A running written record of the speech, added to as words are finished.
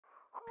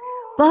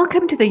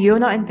Welcome to the You're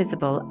Not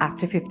Invisible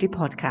After 50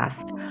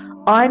 podcast.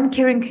 I'm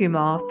Kiran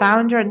Kumar,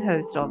 founder and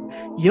host of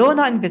You're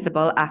Not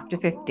Invisible After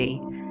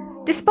 50.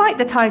 Despite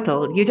the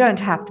title, you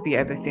don't have to be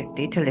over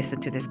 50 to listen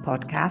to this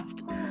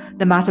podcast.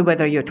 No matter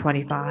whether you're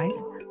 25,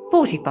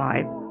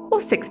 45,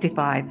 or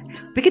 65,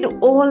 we can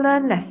all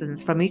learn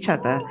lessons from each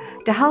other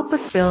to help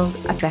us build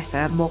a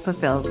better, more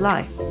fulfilled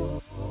life.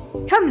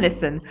 Come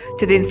listen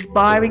to the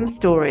inspiring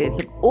stories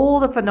of all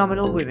the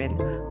phenomenal women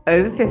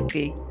over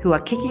 50 who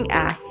are kicking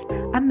ass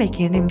and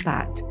making an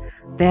impact.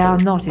 They are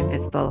not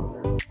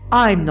invisible.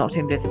 I'm not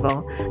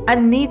invisible,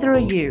 and neither are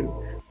you.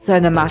 So,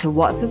 no matter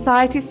what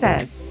society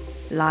says,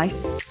 life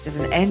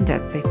doesn't end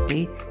at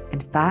 50. In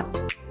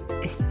fact,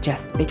 it's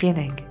just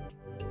beginning.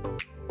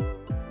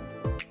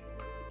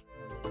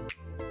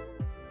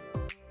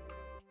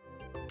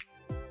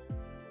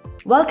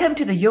 Welcome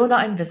to the You're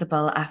Not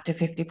Invisible After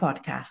 50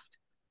 podcast.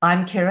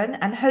 I'm Kiran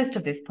and host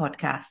of this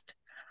podcast.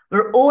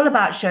 We're all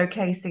about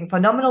showcasing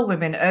phenomenal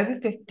women over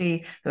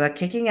 50 who are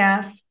kicking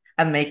ass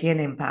and making an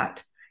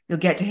impact. You'll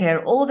get to hear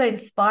all the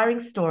inspiring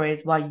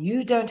stories why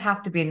you don't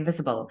have to be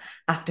invisible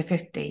after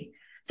 50.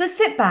 So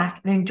sit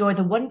back and enjoy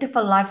the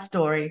wonderful life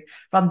story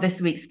from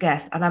this week's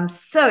guest. And I'm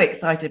so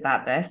excited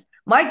about this.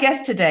 My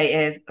guest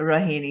today is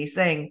Rohini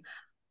Singh.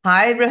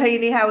 Hi,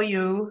 Rohini, how are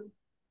you?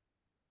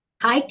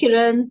 Hi,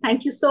 Kiran.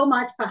 Thank you so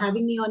much for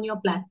having me on your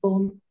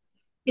platform.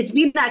 It's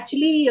been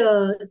actually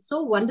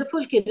so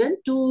wonderful, Kiran,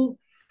 to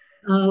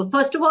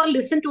first of all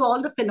listen to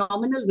all the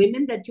phenomenal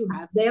women that you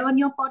have there on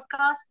your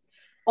podcast.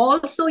 All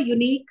so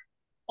unique,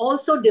 all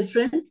so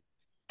different.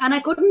 And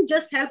I couldn't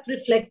just help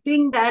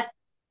reflecting that,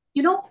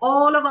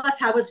 all of us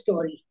have a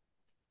story.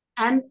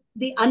 And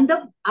the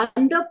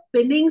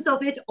underpinnings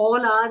of it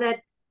all are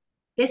that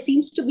there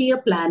seems to be a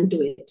plan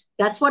to it.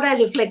 That's what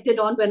I reflected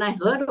on when I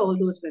heard all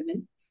those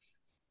women.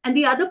 And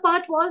the other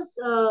part was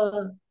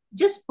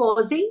just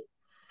pausing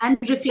and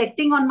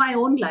reflecting on my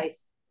own life,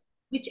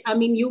 which I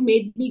mean, you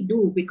made me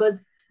do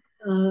because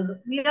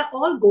we are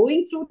all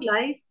going through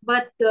life,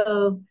 but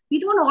we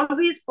don't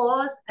always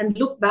pause and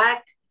look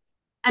back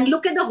and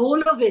look at the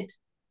whole of it.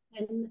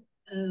 And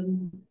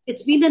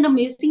it's been an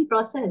amazing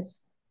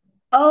process.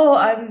 Oh,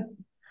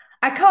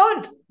 I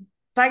can't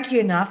thank you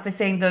enough for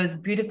saying those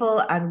beautiful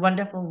and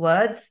wonderful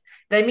words.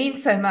 They mean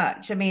so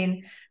much. I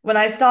mean, when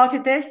I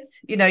started this,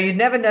 you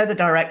never know the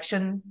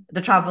direction,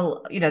 the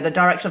travel, the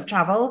direction of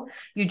travel.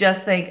 You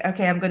just think,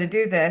 okay, I'm going to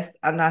do this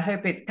and I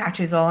hope it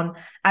catches on.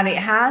 And it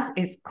has,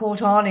 it's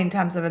caught on in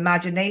terms of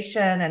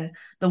imagination and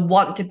the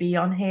want to be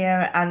on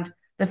here and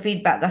the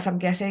feedback that I'm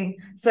getting.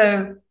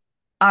 So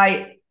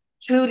I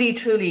truly,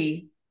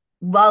 truly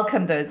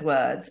welcome those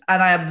words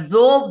and I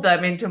absorb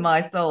them into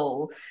my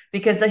soul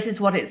because this is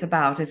what it's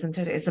about, isn't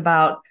it? It's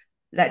about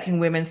letting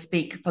women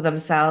speak for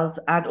themselves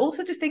and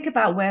also to think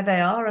about where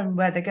they are and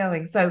where they're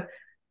going. So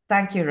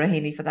thank you,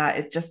 Rohini, for that.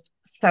 It's just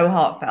so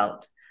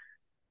heartfelt.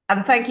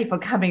 And thank you for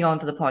coming on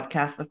to the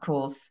podcast, of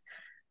course.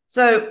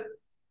 So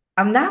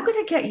I'm now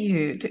going to get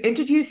you to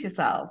introduce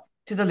yourself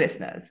to the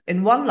listeners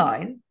in one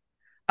line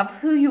of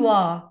who you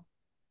are.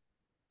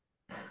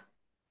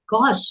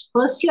 Gosh,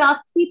 first she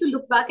asks me to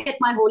look back at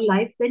my whole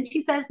life. Then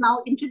she says,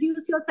 now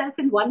introduce yourself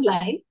in one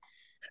line.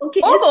 Okay,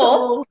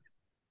 Oh,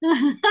 so,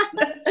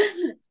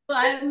 so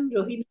I'm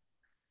Rohini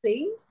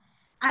Singh.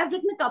 I've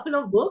written a couple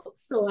of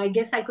books, so I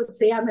guess I could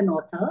say I'm an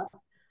author.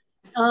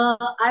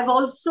 I've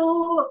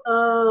also,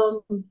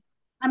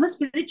 I'm a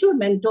spiritual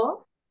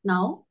mentor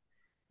now.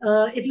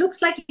 It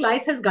looks like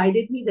life has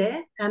guided me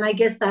there, and I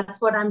guess that's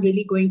what I'm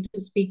really going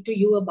to speak to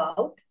you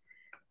about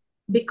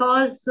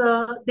because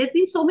there have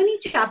been so many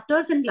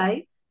chapters in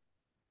life.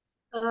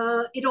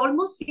 It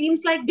almost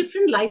seems like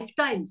different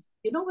lifetimes.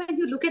 When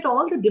you look at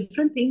all the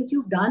different things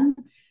you've done.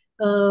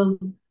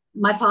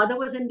 My father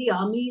was in the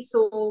army,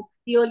 so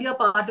the earlier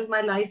part of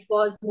my life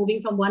was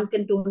moving from one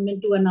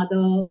cantonment to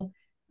another,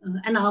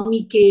 an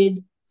army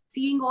kid,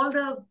 seeing all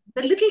the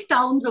little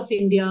towns of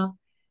India.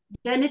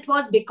 Then it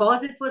was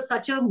because it was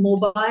such a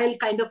mobile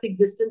kind of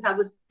existence, I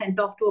was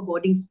sent off to a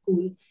boarding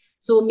school.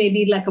 So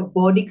maybe like a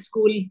boarding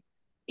school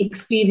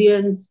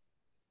experience,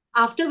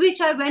 after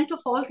which I went,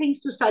 of all things,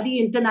 to study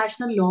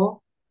international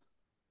law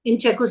in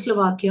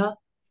Czechoslovakia.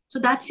 So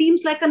that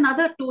seems like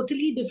another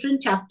totally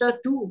different chapter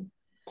too.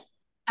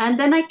 And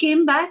then I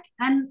came back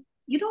and,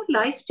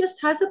 life just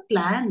has a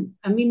plan.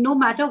 I mean, no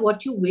matter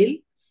what you will,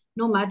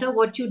 no matter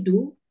what you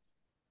do,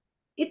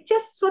 it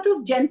just sort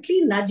of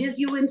gently nudges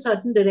you in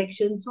certain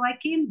directions. So I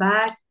came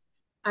back.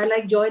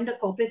 I joined a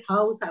corporate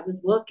house. I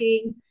was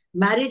working.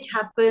 Marriage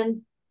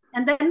happened.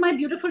 And then my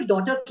beautiful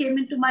daughter came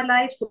into my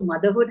life. So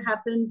motherhood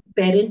happened,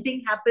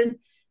 parenting happened.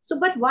 So,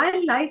 but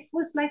while life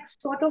was like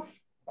sort of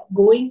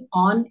going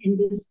on in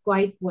this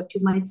quite, what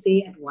you might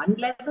say, at one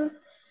level,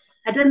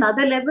 at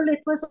another level,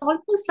 it was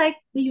almost like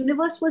the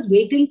universe was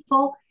waiting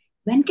for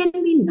when can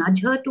we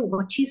nudge her to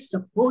what she's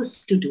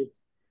supposed to do.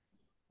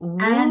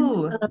 And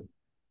ooh.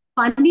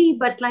 funny,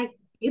 but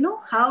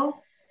how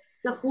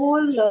the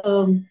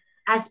whole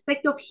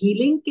aspect of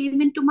healing came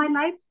into my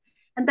life.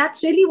 And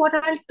that's really what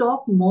I'll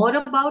talk more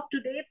about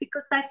today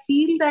because I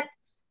feel that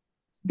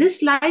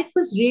this life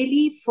was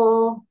really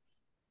for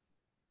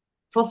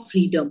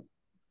freedom,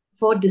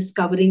 for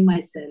discovering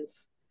myself,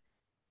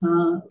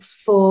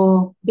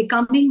 for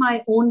becoming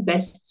my own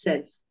best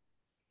self.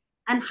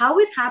 And how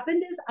it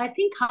happened is, I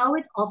think, how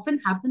it often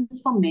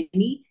happens for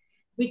many,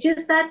 which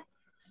is that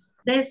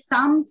there's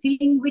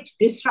something which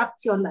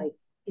disrupts your life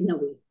in a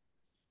way.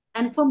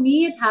 And for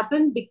me, it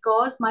happened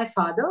because my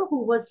father,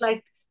 who was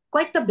like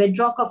quite the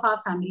bedrock of our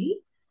family,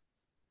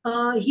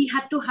 he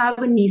had to have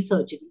a knee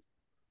surgery.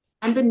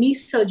 And the knee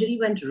surgery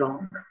went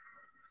wrong.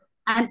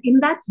 And in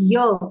that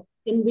year,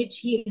 in which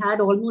he had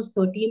almost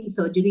 13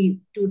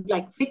 surgeries to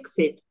like fix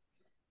it,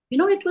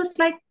 it was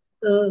like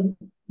uh,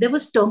 there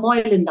was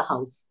turmoil in the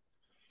house.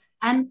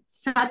 And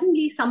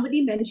suddenly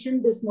somebody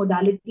mentioned this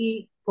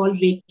modality called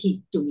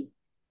Reiki to me.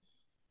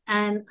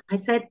 And I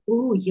said,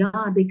 oh, yeah,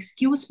 the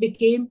excuse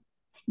became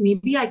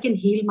maybe I can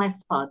heal my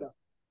father.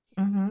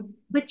 Mm-hmm.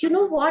 But you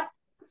know what?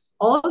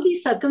 All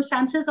these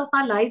circumstances of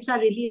our lives are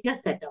really a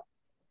setup.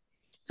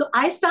 So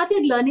I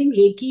started learning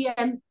Reiki,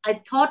 and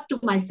I thought to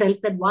myself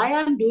that why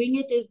I'm doing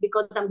it is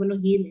because I'm going to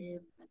heal him.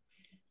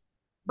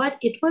 But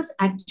it was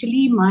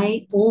actually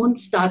my own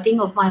starting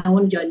of my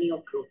own journey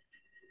of growth.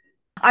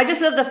 I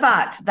just love the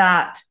fact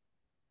that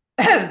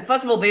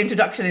first of all, the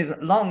introduction is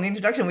long, the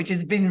introduction, which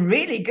has been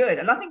really good.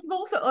 And I think you've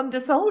also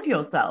undersold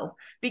yourself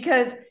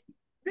because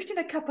you've written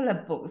a couple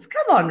of books.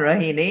 Come on,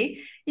 Rohini.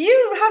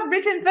 You have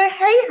written for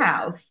Hay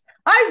House.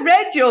 I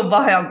read your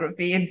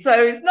biography. And so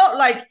it's not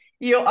like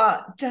you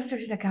are just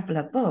written a couple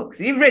of books.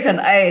 You've written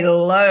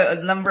a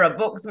number of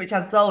books which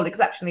have sold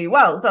exceptionally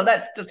well. So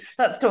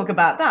let's talk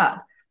about that.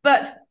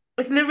 But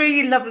it's a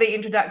really lovely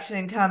introduction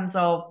in terms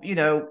of,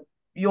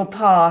 your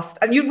past.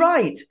 And you're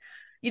right.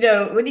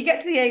 When you get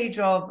to the age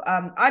of,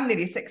 I'm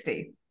nearly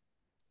 60,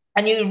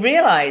 and you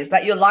realize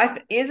that your life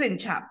is in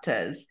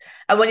chapters.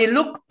 And when you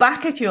look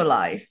back at your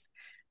life,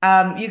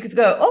 you could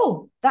go,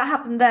 oh, that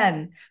happened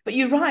then. But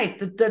you're right,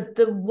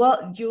 the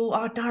what you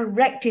are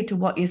directed to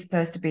what you're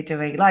supposed to be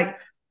doing. Like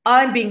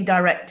I'm being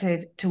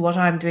directed to what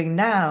I'm doing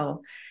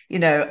now,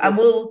 and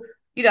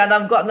and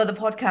I've got another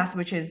podcast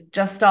which is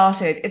just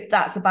started.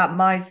 That's about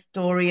my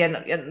story and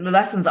the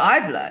lessons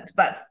I've learned.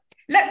 But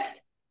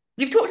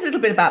you've talked a little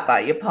bit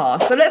about your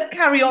past. So let's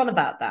carry on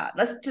about that.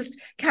 Let's just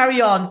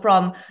carry on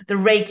from the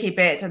Reiki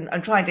bit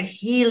and trying to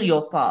heal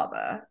your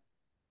father.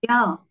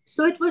 Yeah.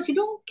 So it was,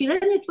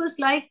 Kiran, it was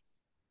like,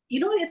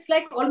 it's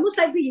like almost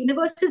like the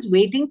universe is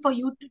waiting for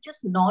you to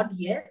just nod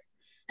yes.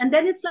 And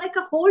then it's like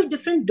a whole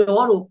different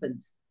door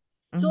opens.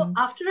 So Mm-hmm.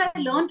 after I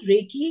learned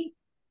Reiki,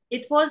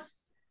 it was,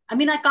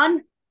 I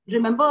can't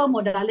remember a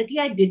modality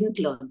I didn't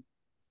learn.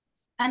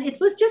 And it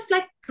was just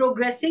like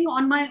progressing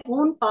on my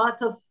own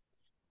path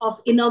of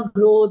inner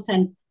growth.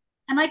 And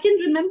I can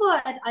remember,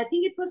 I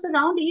think it was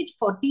around age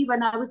 40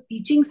 when I was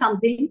teaching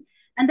something.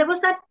 And there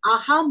was that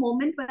aha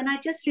moment when I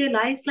just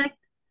realized, like,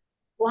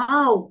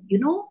 wow,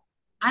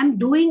 I'm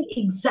doing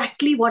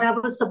exactly what I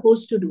was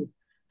supposed to do.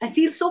 I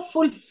feel so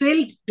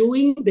fulfilled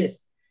doing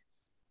this.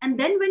 And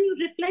then when you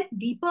reflect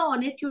deeper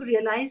on it, you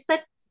realize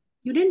that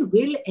you didn't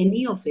will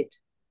any of it.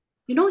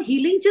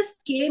 Healing just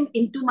came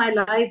into my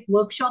life,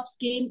 workshops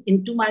came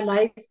into my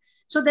life.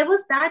 So there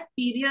was that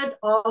period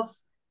of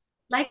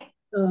like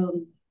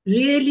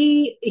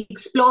really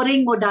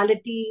exploring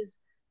modalities,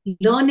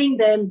 learning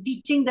them,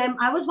 teaching them.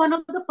 I was one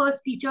of the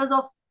first teachers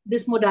of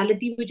this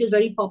modality, which is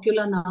very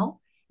popular now,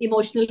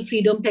 emotional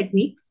freedom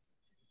techniques.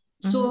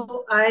 Mm-hmm.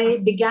 So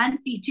I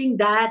began teaching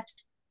that.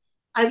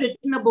 I've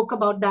written a book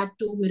about that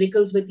too,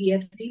 Miracles with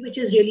EFT, which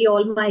is really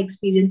all my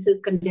experiences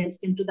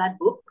condensed into that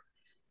book.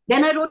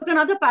 Then I wrote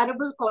another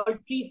parable called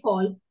Free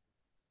Fall,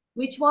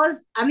 which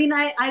was, I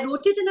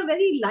wrote it in a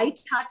very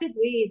light-hearted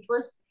way. It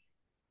was,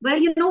 well,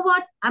 you know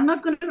what? I'm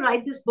not going to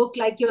write this book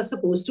like you're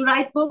supposed to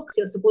write books.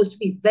 You're supposed to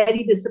be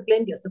very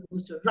disciplined. You're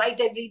supposed to write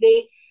every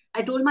day.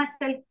 I told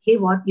myself, hey,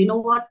 you know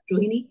what,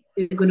 Rohini,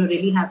 we're going to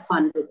really have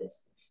fun with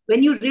this.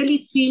 When you really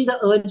feel the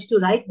urge to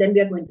write, then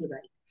we are going to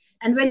write.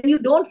 And when you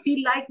don't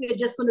feel like, we're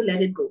just going to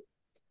let it go.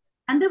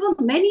 And there were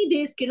many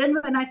days,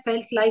 Kiran, when I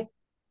felt like,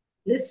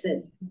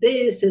 listen,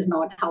 this is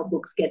not how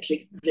books get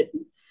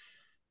written.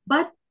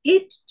 But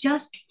it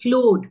just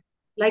flowed.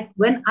 Like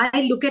when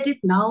I look at it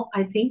now,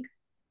 I think,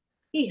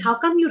 hey, how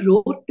come you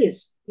wrote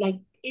this?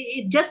 Like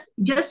it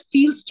just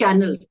feels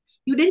channeled.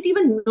 You didn't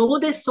even know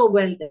this so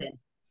well then.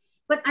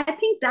 But I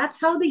think that's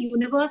how the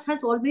universe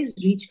has always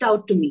reached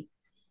out to me.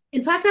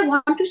 In fact, I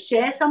want to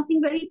share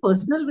something very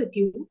personal with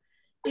you.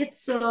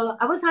 It's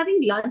I was having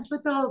lunch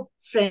with a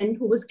friend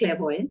who was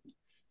clairvoyant,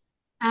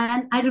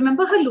 and I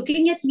remember her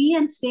looking at me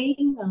and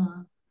saying,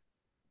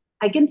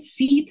 I can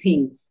see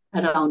things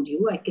around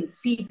you. I can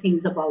see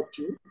things about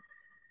you.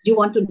 Do you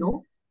want to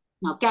know?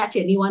 Now, catch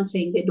anyone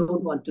saying they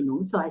don't want to know.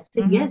 So I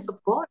said, Mm-hmm. yes,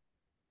 of course.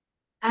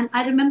 And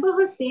I remember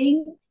her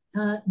saying,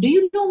 do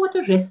you know what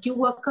a rescue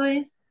worker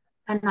is?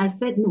 And I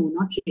said, no,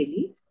 not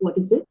really. What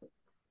is it?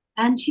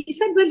 And she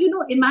said, well,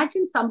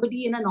 imagine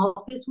somebody in an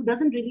office who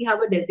doesn't really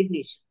have a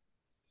designation,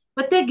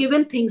 but they're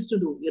given things to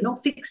do,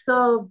 fix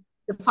the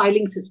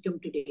filing system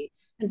today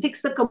and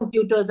fix the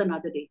computers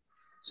another day.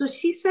 So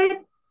she said,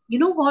 you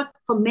know what?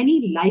 For many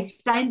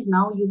lifetimes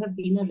now, you have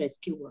been a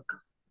rescue worker.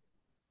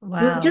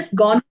 You've Wow. just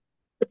gone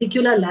a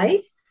particular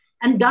life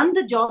and done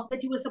the job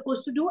that you were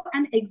supposed to do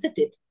and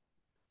exited.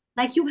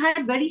 Like you've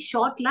had very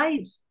short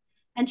lives.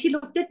 And she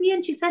looked at me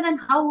and she said, "And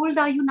how old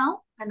are you now?"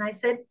 And I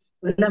said,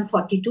 "Well, I'm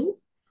 42."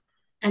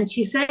 And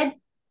she said,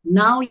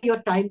 "Now your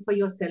time for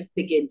yourself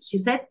begins." She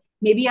said,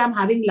 "Maybe I'm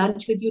having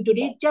lunch with you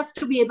today just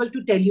to be able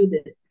to tell you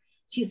this."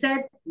 She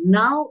said,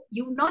 "Now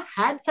you've not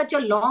had such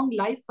a long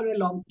life for a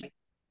long time."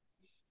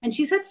 And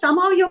she said,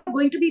 "Somehow you're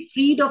going to be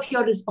freed of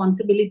your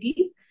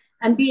responsibilities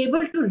and be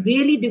able to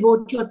really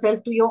devote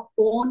yourself to your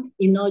own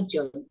inner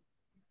journey,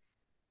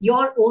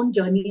 your own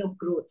journey of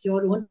growth,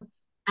 your own."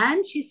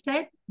 And she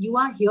said, "You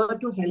are here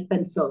to help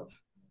and serve."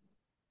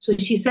 So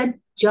she said,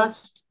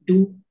 "Just do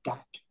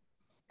that."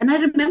 And I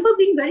remember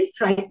being very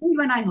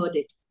frightened when I heard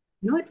it.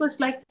 It was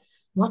like,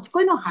 what's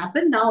going to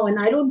happen now? And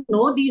I don't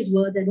know these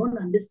words. I don't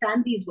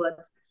understand these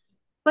words.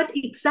 But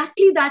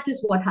exactly that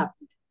is what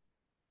happened.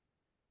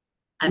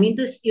 I mean,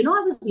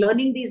 I was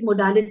learning these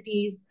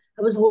modalities.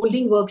 I was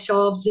holding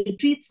workshops,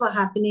 retreats were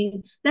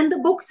happening. Then the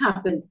books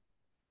happened.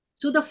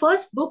 So the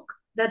first book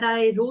that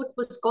I wrote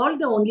was called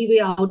The Only Way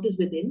Out Is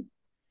Within.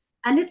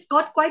 And it's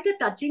got quite a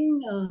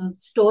touching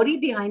story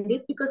behind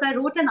it, because I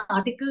wrote an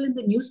article in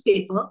the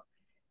newspaper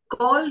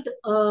called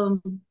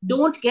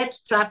Don't Get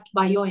Trapped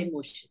by Your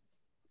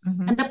Emotions.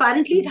 Mm-hmm. And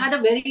apparently it had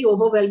a very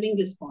overwhelming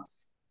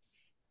response.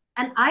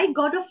 And I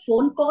got a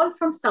phone call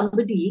from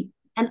somebody,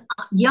 an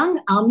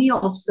young army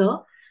officer,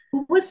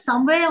 who was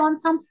somewhere on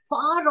some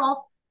far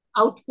off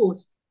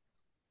outpost.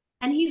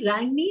 And he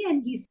rang me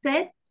and he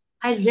said,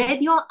 "I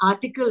read your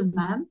article,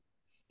 ma'am.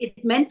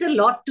 It meant a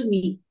lot to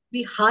me.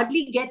 We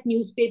hardly get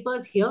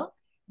newspapers here,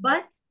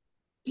 but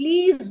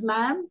please,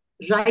 ma'am,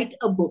 write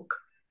a book."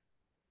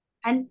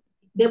 And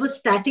there was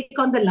static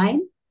on the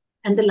line,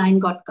 and the line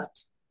got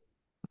cut.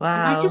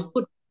 And I Wow.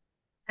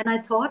 I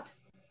thought,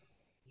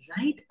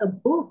 write a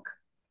book.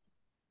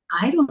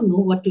 I don't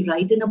know what to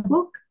write in a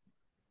book.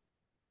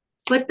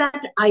 But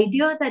that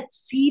idea, that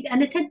seed,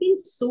 and it had been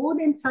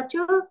sown in such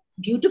a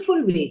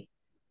beautiful way.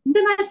 And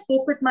then I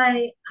spoke with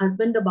my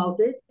husband about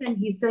it, and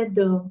he said,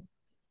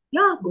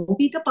 "Yeah, go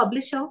meet a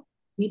publisher,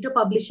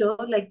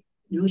 like,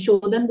 show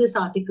them this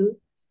article."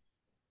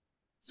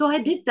 So I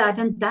did that,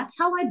 and that's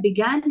how I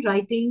began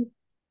writing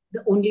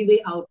The Only Way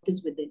Out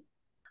Is Within.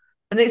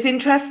 And it's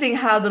interesting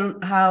how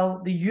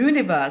the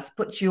universe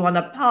puts you on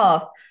a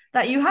path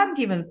that you hadn't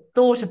even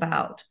thought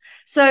about.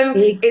 So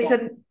it's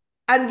Exactly. an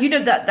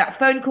and that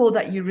phone call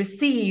that you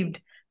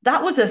received,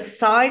 that was a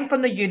sign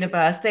from the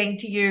universe saying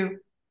to you,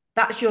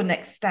 that's your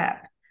next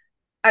step.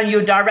 And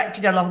you're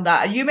directed along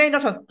that. And you may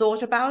not have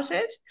thought about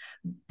it,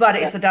 but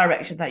it's Yeah, the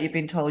direction that you've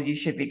been told you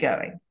should be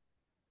going.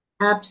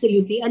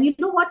 absolutely. And you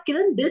know what,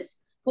 Kiran? This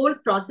whole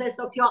process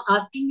of your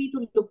asking me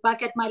to look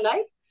back at my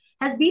life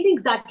has been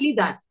exactly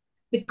that.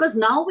 Because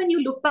now when you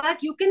look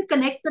back, you can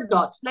connect the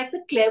dots. Like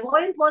the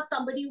clairvoyant was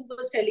somebody who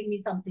was telling me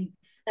something.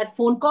 That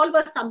phone call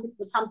was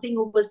something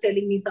who was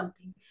telling me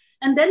something.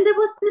 And then there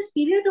was this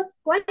period of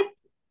quite,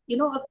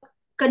 a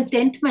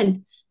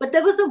contentment. But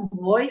there was a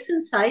voice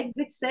inside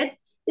which said,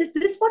 is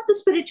this what the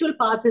spiritual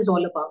path is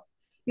all about?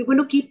 You're going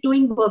to keep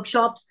doing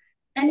workshops.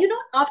 And,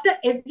 after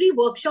every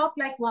workshop,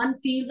 like one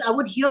feels, I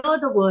would hear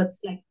the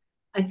words like,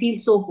 "I feel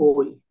so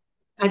whole.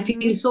 I feel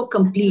Mm-hmm. so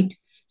complete."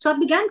 So I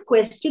began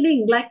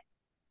questioning, like,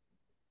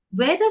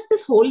 where does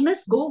this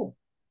wholeness go?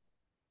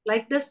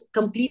 Like, does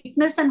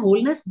completeness and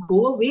wholeness go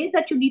away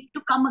that you need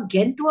to come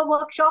again to a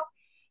workshop?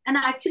 And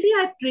actually,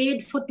 I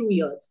prayed for 2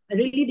 years. I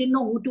really didn't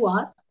know who to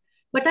ask,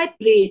 but I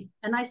prayed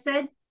and I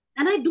said,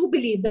 and I do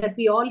believe that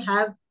we all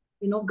have,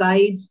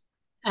 guides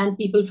and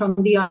people from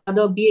the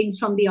other beings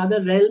from the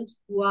other realms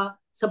who are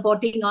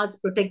supporting us,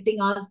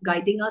 protecting us,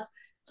 guiding us.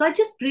 So I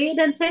just prayed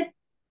and said,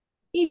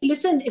 "Hey,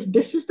 listen, if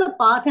this is the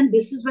path and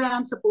this is where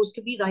I'm supposed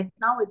to be right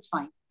now, it's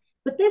fine.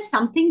 But there's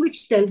something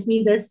which tells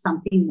me there's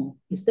something more.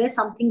 Is there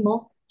something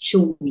more?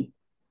 Show me."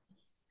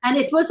 And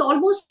it was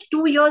almost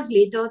 2 years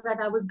later that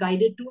I was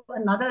guided to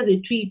another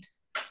retreat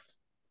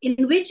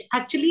in which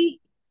actually,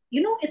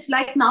 it's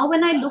like now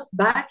when I look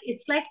back,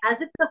 it's like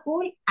as if the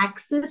whole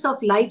axis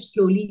of life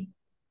slowly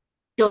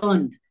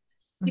turned.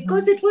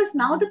 Because Mm-hmm. it was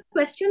now the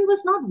question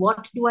was not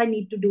what do I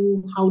need to do?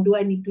 How do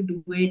I need to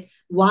do it?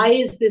 Why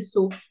is this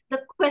so?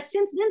 The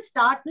questions didn't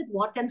start with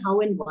what and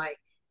how and why.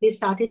 They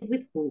started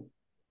with who.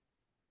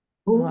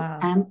 Who Wow.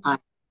 am I?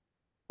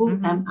 Who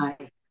Mm-hmm. am I?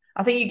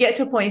 I think you get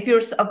to a point, if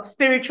you're a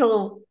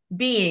spiritual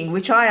being,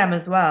 which I am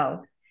as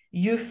well,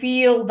 you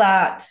feel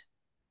that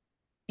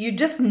you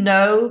just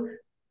know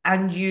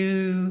and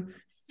you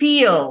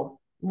feel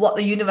what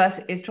the universe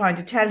is trying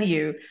to tell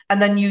you,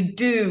 and then you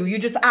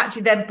just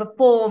actually then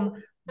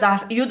perform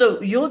that.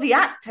 You're the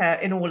actor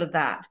in all of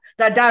that.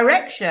 The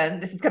direction,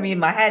 this is coming in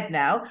my head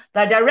now,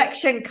 the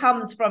direction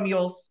comes from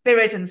your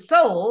spirit and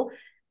soul,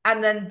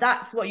 and then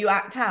that's what you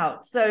act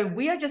out. So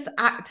we are just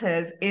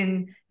actors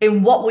in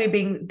what we're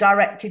being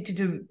directed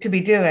to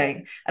be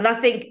doing. And I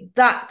think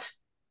that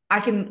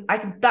I can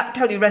that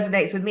totally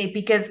resonates with me,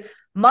 because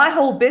my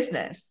whole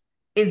business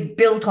is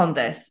built on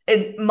this,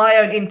 in my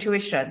own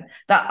intuition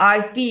that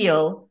I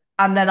feel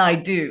and then I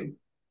do.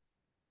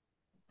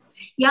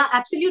 Yeah,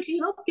 absolutely.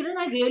 Kiran,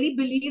 I really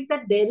believe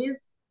that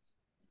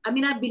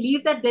I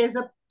believe that there's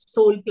a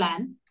soul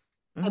plan.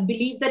 I Mm-hmm.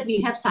 believe that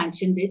we have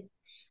sanctioned it.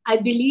 I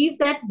believe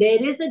that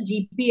there is a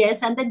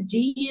GPS, and the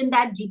G in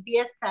that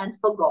GPS stands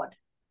for God.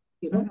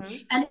 Mm-hmm.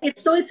 And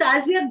it's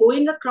as we are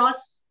going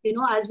across,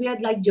 as we are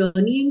like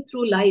journeying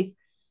through life.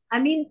 I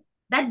mean,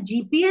 that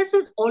GPS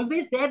is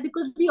always there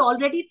because we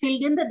already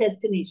filled in the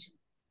destination.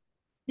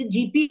 The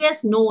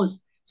GPS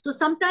knows. So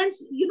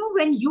sometimes,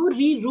 when you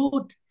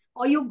reroute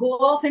or you go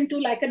off into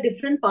like a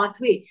different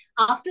pathway,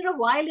 after a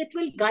while, it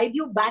will guide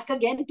you back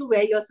again to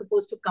where you're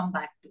supposed to come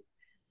back to.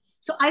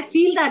 So I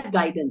feel that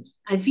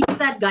guidance. I feel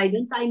that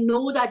guidance. I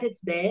know that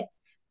it's there.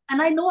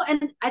 And I know,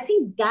 and I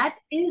think that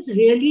is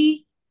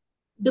really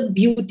the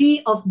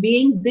beauty of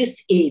being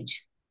this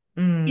age,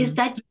 is Mm.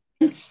 that you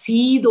can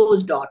see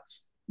those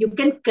dots. You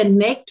can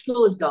connect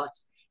those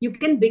dots. You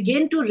can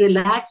begin to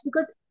relax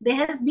because there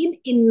has been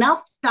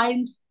enough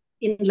times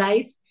in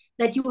life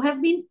that you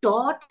have been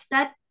taught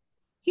that,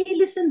 hey,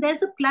 listen,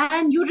 there's a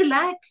plan, you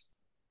relax,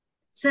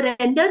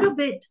 surrender a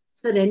bit,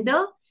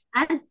 surrender,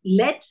 and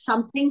let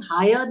something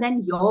higher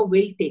than your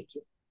will take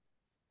you.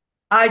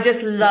 I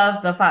just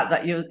love the fact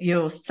that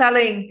you're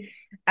selling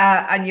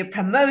and you're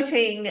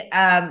promoting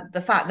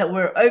the fact that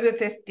we're over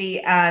 50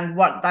 and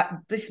what that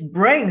this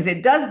brings.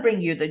 It does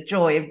bring you the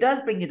joy. It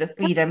does bring you the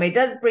freedom. It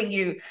does bring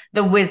you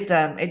the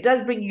wisdom. It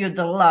does bring you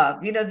the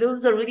love.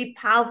 Those are really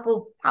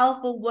powerful,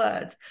 powerful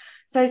words.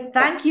 So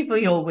thank you for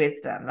your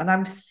wisdom. And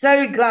I'm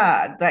so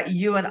glad that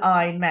you and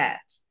I met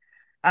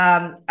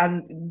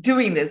and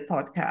doing this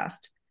podcast.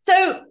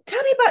 So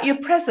tell me about your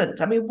present.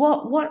 I mean,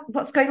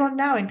 what's going on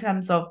now in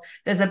terms of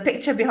there's a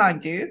picture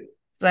behind you.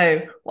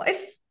 So what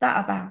is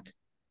that about?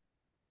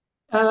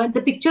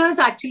 The picture is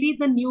actually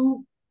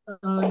the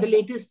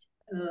latest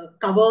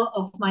cover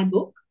of my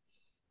book.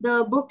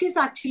 The book is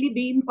actually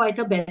been quite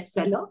a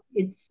bestseller.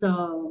 It's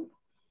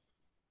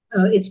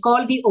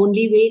called The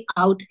Only Way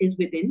Out Is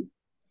Within.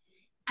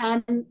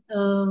 And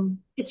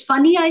it's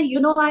funny, I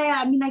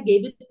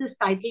gave it this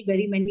title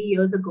very many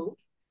years ago,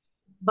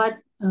 but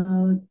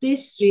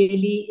this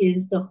really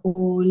is the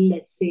whole,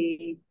 let's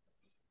say,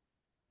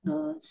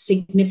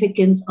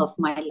 significance of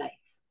my life,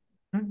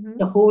 the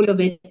Mm-hmm. whole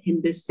of it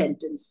in this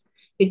sentence,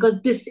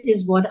 because this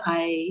is what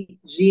I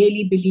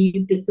really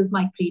believe. This is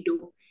my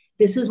credo.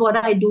 This is what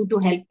I do to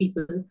help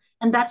people.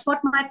 And that's what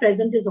my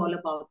present is all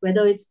about,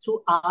 whether it's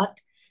through art.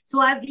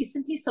 So I've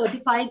recently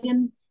certified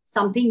in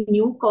something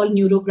new called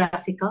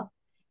Neurographica,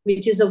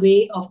 which is a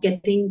way of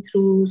getting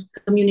through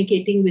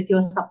communicating with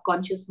your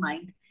subconscious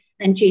mind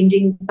and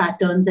changing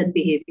patterns and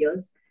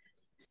behaviors.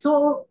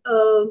 So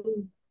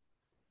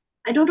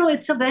I don't know,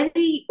 it's a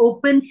very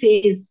open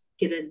phase,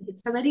 Kiran.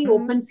 It's a very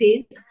Mm-hmm. open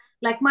phase.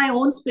 Like my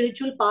own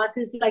spiritual path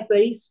is like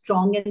very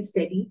strong and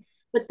steady.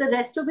 But the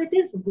rest of it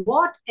is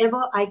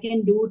whatever I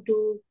can do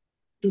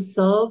to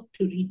serve,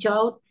 to reach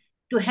out,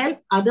 to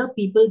help other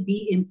people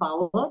be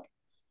empowered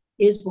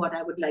is what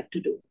I would like to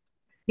do.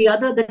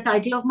 The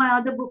title of my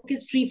other book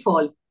is Free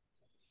Fall.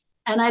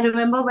 And I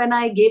remember when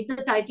I gave the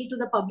title to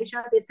the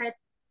publisher, they said,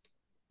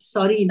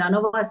 sorry, none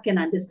of us can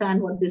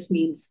understand what this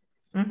means.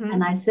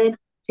 And I said,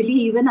 actually,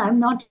 even I'm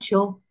not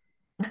sure.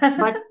 Mm-hmm.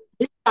 But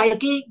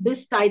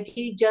this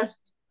title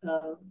just,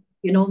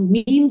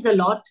 means a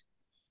lot.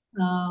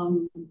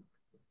 Um,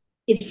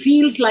 it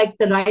feels like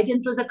the right,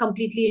 it was a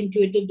completely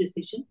intuitive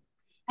decision.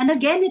 And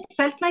again, it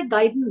felt like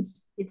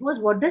guidance. It was,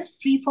 what does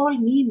free fall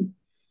mean?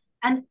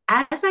 And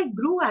as I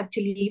grew,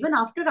 actually, even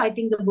after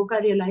writing the book, I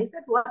realized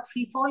that what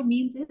free fall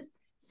means is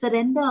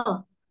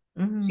surrender,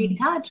 Mm-hmm.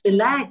 sweetheart,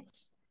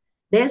 relax.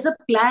 There's a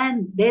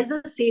plan, there's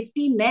a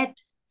safety net.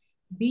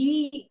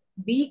 Be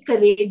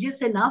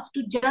courageous enough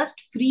to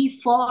just free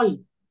fall.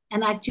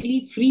 And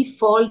actually, free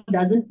fall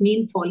doesn't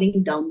mean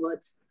falling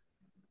downwards.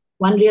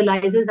 One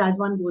realizes as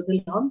one goes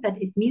along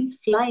that it means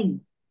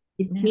flying,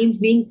 it Yeah. means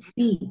being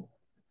free,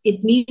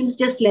 it means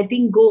just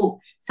letting go,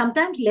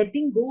 sometimes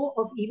letting go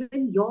of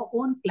even your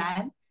own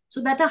plan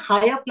so that a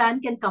higher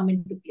plan can come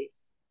into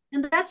place.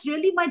 And that's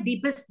really my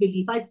deepest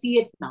belief. I see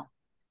it now.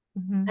 I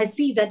Mm-hmm.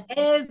 see that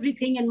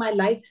everything in my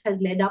life has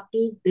led up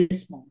to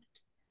this moment,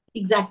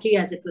 exactly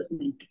as it was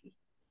meant to be.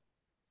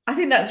 I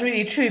think that's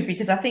really true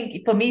because I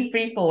think for me,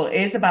 free fall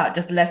is about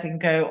just letting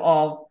go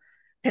of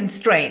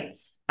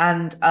constraints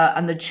and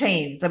the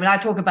chains. I mean, I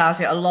talk about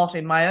it a lot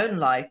in my own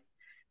life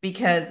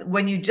because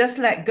when you just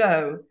let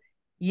go,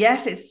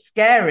 yes, it's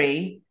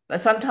scary,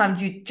 but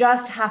sometimes you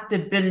just have to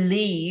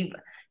believe.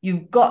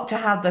 You've got to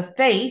have the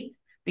faith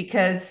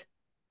because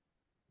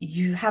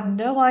you have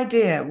no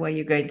idea where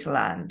you're going to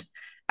land.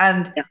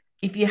 And Yeah.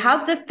 if you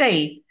have the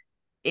faith,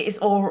 it's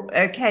all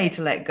okay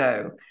to let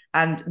go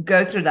and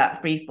go through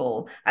that free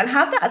fall and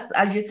have that,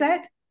 as you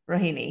said,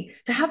 Rohini,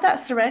 to have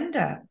that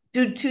surrender,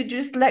 to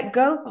just let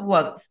go for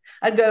once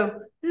and go,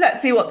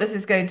 let's see what this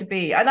is going to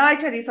be. And I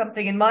tell you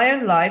something in my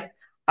own life,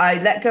 I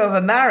let go of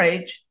a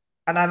marriage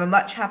and I'm a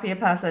much happier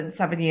person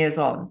 7 years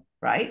on,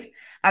 right?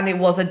 And it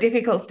was a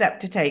difficult step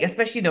to take,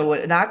 especially,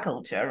 in our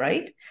culture,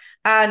 right?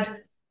 And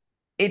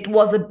it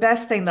was the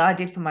best thing that I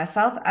did for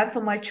myself and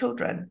for my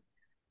children.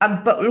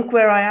 But look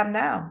where I am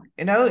now.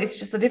 It's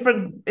just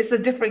it's a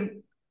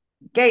different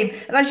game.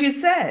 And as you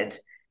said,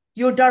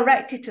 you're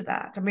directed to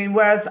that. I mean,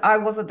 whereas I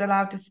wasn't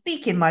allowed to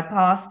speak in my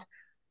past,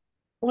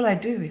 all I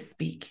do is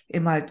speak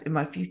in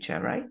my future,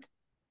 right?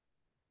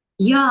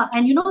 Yeah,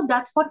 and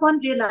that's what one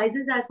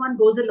realizes as one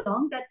goes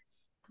along, that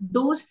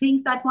those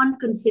things that one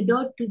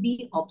considered to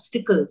be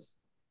obstacles,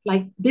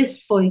 like this,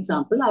 for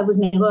example, I was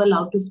never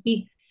allowed to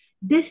speak.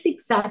 This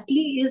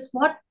exactly is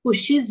what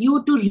pushes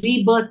you to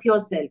rebirth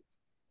yourself.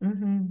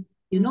 Mm-hmm.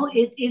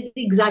 It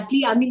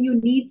exactly, I mean, you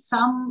need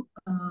some,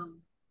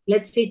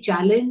 let's say,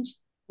 challenge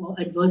or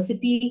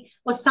adversity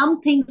or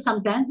something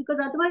sometimes, because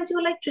otherwise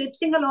you're like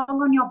traipsing along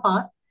on your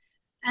path,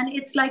 and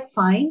it's like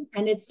fine.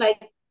 And it's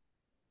like,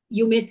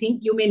 you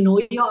may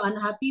know you're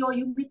unhappy, or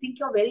you may think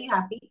you're very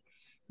happy,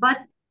 but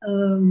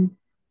little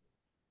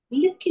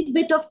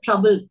bit of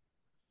trouble.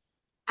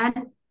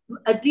 And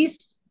at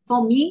least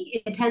for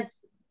me, it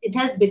has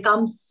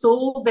become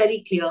so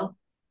very clear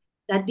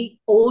that the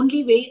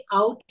only way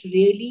out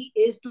really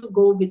is to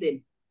go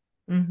within.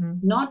 Mm-hmm.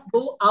 Not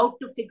go out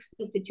to fix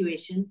the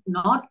situation,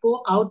 not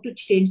go out to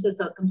change the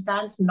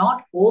circumstance,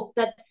 not hope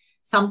that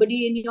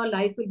somebody in your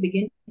life will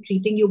begin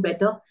treating you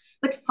better,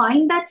 but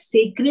find that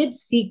sacred,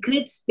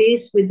 secret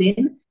space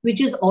within,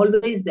 which is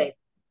always there.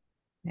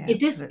 Yeah,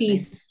 It is absolutely.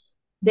 peace.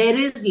 There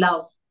is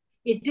love.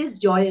 It is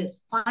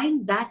joyous.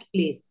 Find that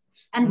place.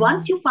 And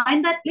once Mm-hmm. you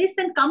find that place,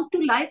 then come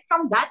to life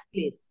from that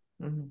place.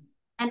 Mm-hmm.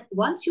 And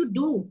once you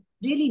do,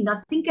 really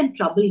nothing can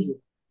trouble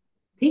you.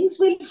 Things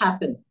will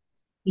happen.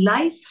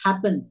 Life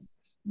happens.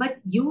 But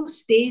you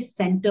stay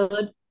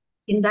centered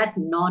in that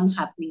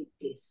non-happening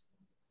place.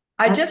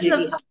 I That's just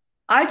really love hard.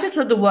 I just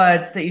love the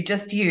words that you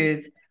just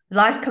used.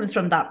 Life comes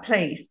from that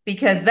place,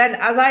 because then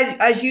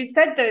as you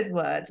said those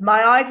words,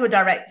 my eyes were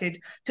directed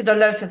to the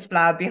lotus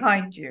flower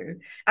behind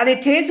you. And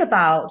it is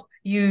about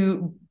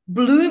you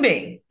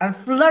blooming and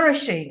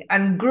flourishing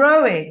and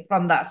growing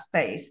from that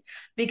space.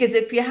 Because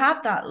if you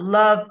have that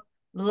love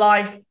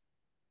life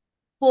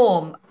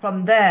form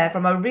from there,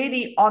 from a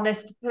really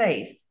honest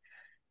place,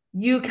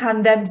 you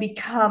can then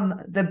become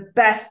the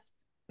best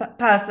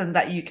person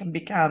that you can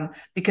become,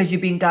 because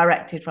you've been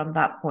directed from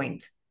that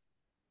point.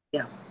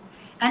 Yeah.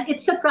 And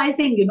it's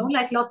surprising,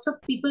 like lots of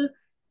people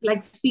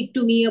like speak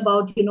to me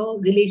about,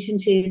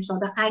 relationships or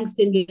the angst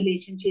in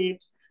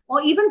relationships,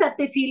 or even that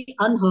they feel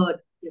unheard,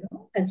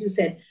 as you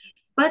said.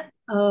 But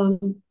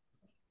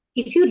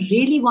if you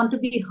really want to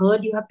be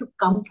heard, you have to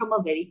come from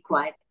a very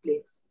quiet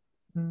place.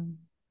 Mm.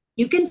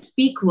 You can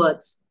speak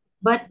words,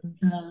 but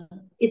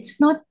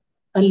it's not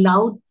a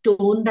loud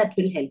tone that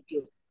will help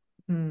you.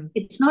 Mm.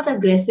 It's not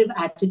aggressive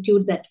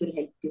attitude that will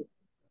help you.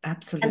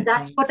 And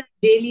that's Absolutely. what I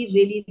really,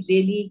 really,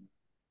 really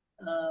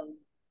um,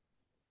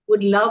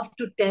 would love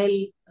to tell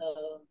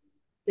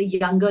the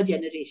younger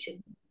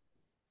generation.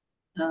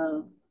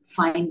 Uh,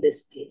 find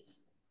this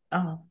place.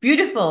 Oh,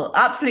 beautiful.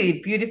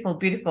 Absolutely beautiful,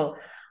 beautiful.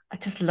 I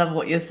just love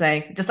what you're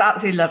saying. Just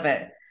absolutely love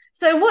it.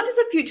 So what does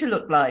the future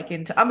look like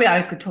I mean,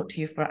 I could talk to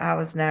you for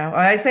hours now.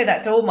 I say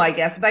that to all my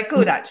guests, and I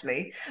could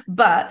actually.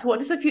 But what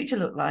does the future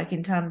look like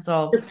in terms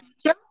of The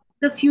future,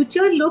 the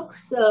future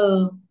looks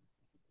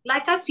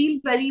like I feel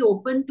very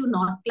open to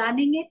not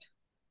planning it,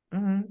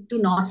 Mhm, to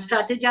not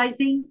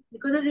strategizing,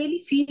 because I really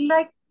feel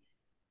like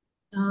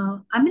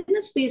I'm in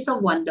a space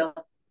of wonder,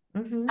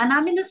 mhm, and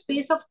I'm in a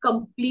space of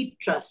complete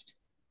trust.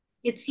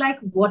 It's like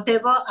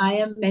whatever I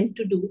am meant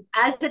to do,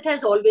 as it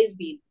has always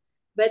been,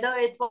 whether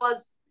it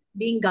was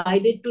being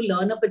guided to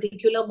learn a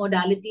particular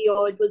modality,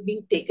 or it was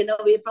being taken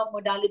away from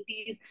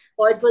modalities,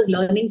 or it was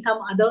learning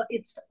some other,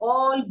 it's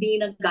all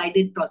been a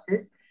guided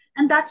process.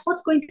 And that's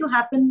what's going to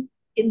happen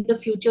in the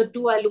future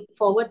too. I look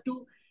forward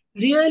to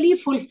really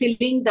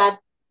fulfilling that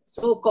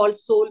so-called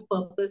soul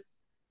purpose.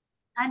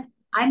 And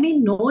I may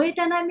know it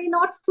and I may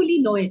not fully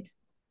know it.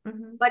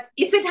 mhm. But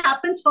if it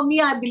happens for me,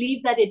 I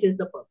believe that it is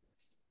the purpose.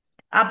 So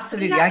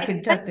Absolutely, yeah, I it's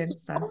can totally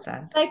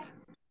understand.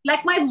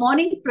 like my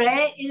morning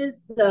prayer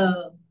is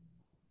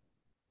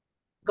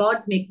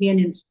God, make me an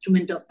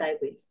instrument of thy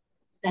will.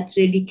 That's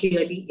really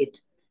clearly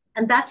it.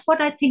 And that's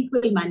what I think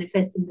will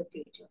manifest in the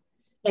future.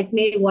 Like,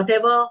 may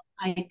whatever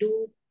I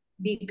do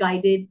be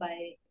guided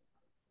by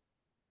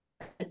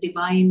a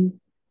divine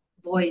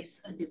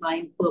voice, a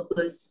divine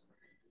purpose.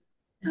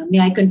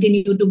 May I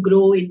continue to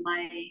grow in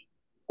my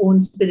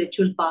own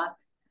spiritual path.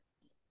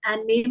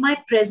 And may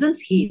my presence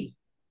heal.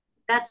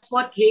 That's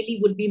what really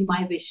would be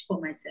my wish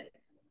for myself.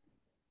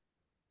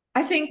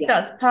 I think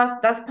Yeah.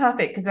 that's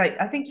perfect, because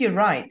I think you're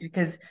right,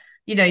 because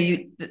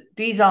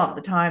these aren't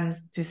the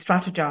times to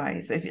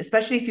strategize,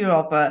 especially if you're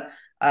of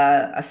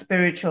a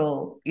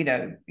spiritual,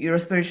 you're a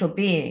spiritual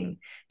being,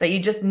 that you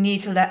just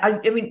need to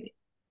I mean,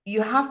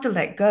 you have to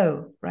let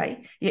go,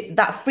 right?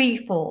 That free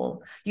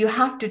fall, you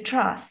have to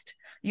trust.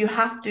 You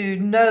have to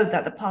know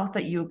that the path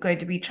that you're going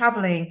to be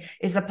traveling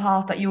is the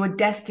path that you were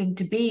destined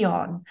to be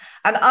on.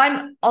 And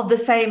I'm of the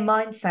same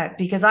mindset,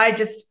 because I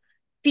just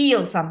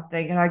feel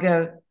something and I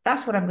go,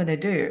 that's what I'm going to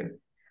do.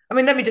 I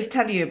mean, let me just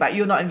tell you about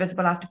You're Not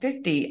Invisible After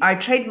 50. I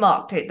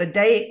trademarked it the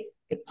day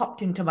it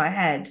popped into my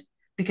head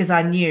because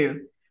I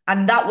knew.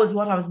 And that was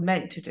what I was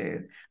meant to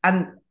do.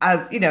 And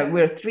as you know,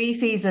 we're 3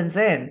 seasons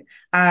in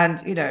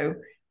and,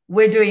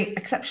 we're doing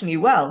exceptionally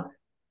well.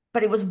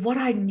 But it was what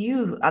I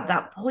knew at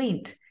that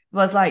point. It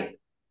was like,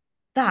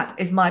 that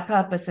is my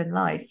purpose in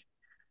life.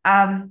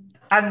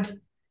 And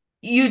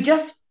you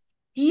just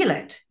feel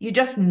it, you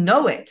just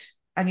know it.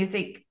 And you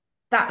think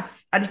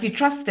and if you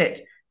trust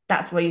it,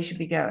 that's where you should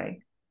be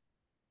going.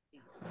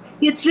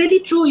 It's really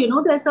true.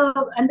 There's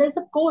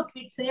a quote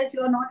which says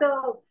you're not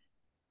a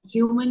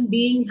human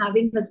being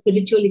having a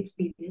spiritual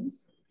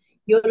experience.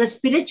 You're a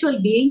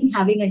spiritual being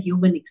having a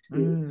human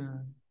experience.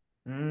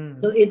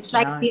 So it's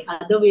like the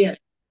Nice. other way around.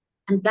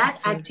 And that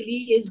Absolutely.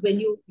 actually is when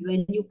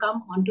you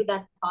come onto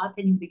that path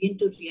and you begin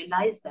to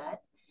realize that,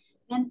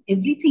 then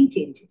everything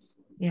changes.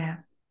 Yeah.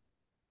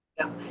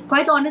 Yeah.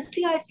 Quite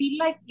honestly, I feel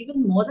like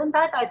even more than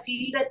that, I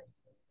feel that,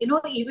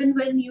 even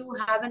when you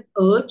have an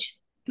urge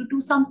to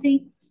do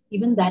something,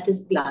 even that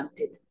is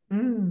planted.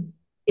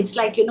 It's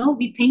like,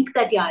 we think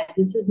that, yeah,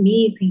 this is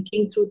me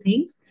thinking through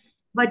things,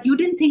 but you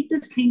didn't think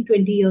this thing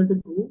 20 years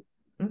ago.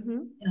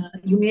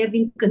 You may have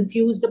been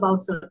confused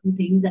about certain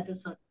things at a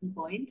certain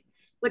point,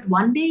 but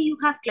one day you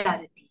have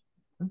clarity.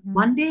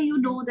 One day you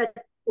know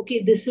that,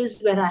 okay, this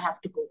is where I have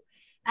to go.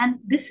 And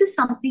this is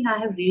something I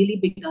have really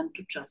begun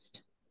to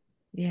trust.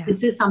 Yeah.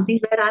 This is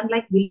something where I'm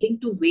like willing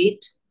to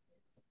wait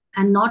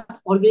and not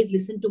always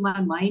listen to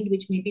my mind,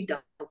 which may be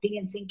doubting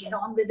and saying, get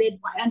on with it.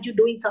 Why aren't you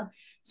doing something?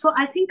 So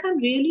I think I'm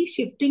really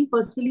shifting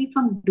personally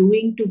from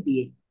doing to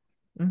being.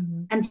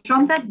 And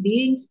from that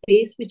being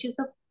space, which is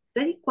a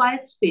very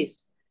quiet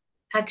space,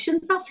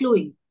 actions are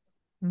flowing.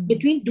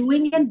 Between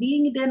doing and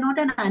being, they're not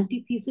an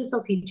antithesis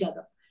of each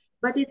other.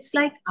 But it's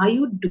like, are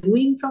you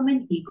doing from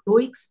an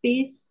egoic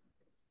space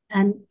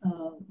and,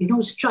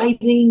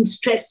 striving,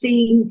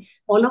 stressing,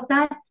 all of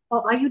that?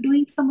 Or are you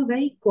doing from a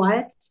very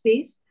quiet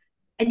space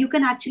and you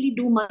can actually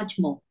do much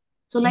more?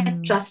 So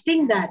like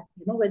trusting that,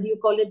 whether you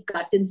call it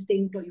gut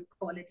instinct or you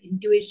call it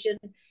intuition.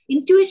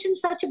 Intuition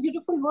is such a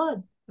beautiful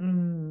word.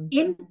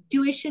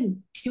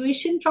 Intuition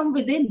from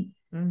within.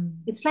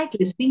 It's like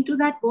listening to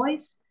that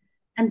voice,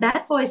 and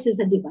that voice is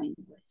a divine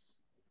voice.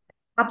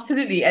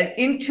 Absolutely. And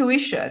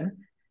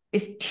intuition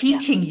is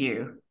teaching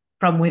you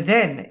from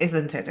within,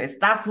 isn't it?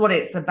 That's what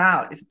it's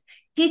about. It's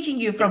teaching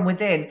you from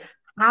within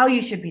how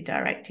you should be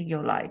directing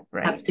your life,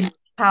 right? Absolutely.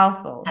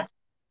 Powerful.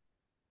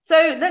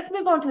 So let's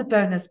move on to the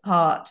bonus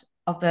part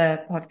of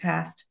the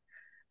podcast.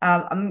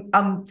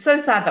 I'm so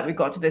sad that we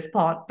got to this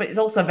part, but it's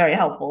also very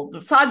helpful.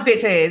 The sad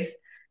bit is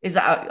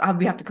that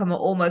we have to come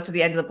almost to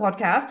the end of the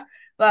podcast.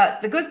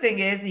 But the good thing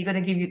is you're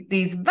going to give you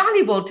these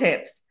valuable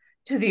tips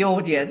to the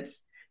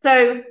audience.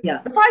 So the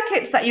 5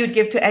 tips that you would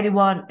give to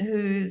anyone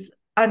who's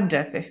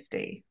under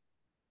 50.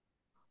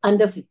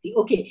 Under 50.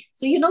 Okay.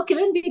 So,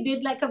 Kiran, we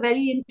did like a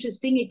very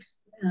interesting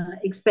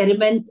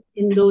experiment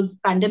in those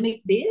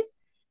pandemic days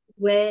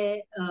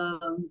where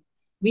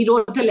we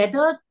wrote a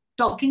letter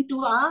talking to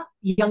our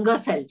younger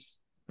selves.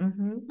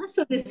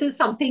 So this is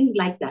something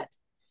like that.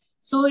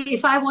 So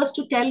if I was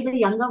to tell the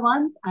younger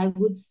ones, I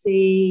would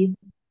say,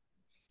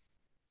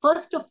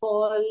 first of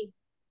all,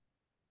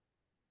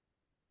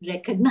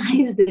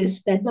 recognize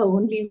this, that the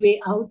only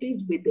way out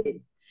is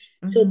within.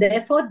 So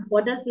therefore,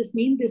 what does this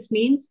mean? This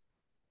means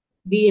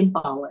be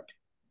empowered.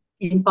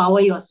 Empower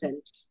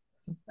yourselves.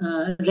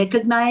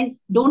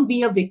 Recognize, don't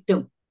be a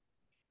victim.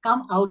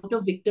 Come out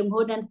of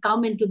victimhood and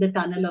come into the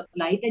tunnel of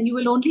light. And you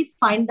will only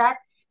find that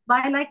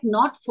by like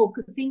not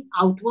focusing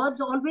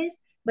outwards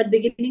always, but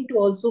beginning to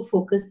also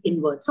focus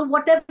inwards. So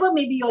whatever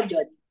may be your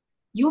journey,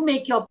 you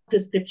make your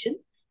prescription,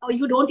 or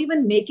you don't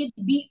even make it,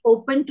 be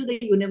open to the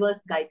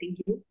universe guiding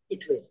you,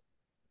 it will.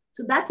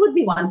 So that would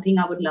be one thing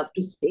I would love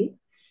to say.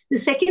 The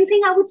second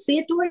thing I would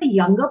say to a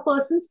younger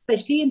person,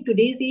 especially in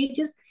today's age,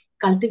 is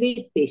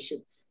cultivate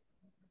patience.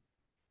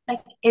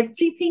 Like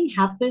everything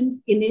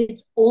happens in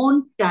its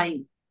own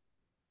time.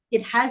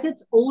 It has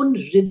its own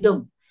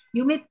rhythm.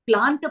 You may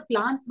plant a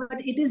plant,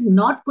 but it is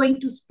not going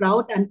to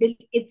sprout until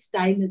its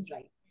time is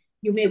right.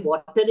 You may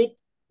water it,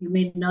 you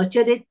may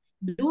nurture it,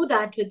 do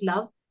that with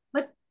love,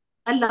 but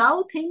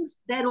allow things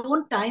their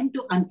own time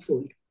to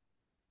unfold.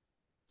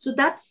 So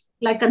that's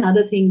like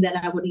another thing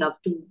that I would love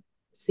to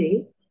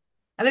say.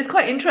 And it's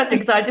quite interesting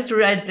because I just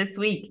read this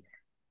week,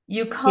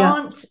 you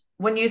can't,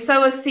 when you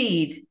sow a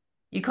seed,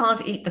 you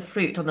can't eat the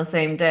fruit on the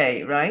same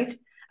day, right?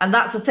 And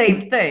that's the same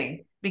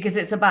thing, because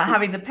it's about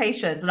having the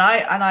patience. And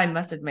I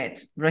must admit,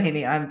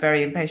 Rohini, I'm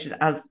very impatient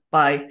as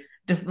by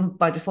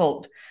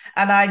default.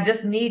 And I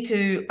just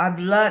I've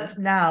learned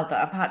now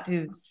that I've had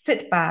to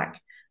sit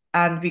back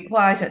and be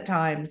quiet at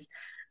times.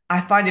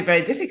 I find it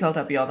very difficult,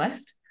 I'll be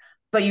honest.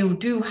 But you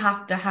do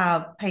have to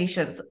have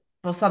patience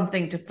for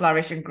something to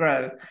flourish and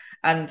grow.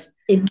 And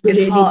it's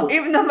really hard,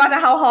 even no matter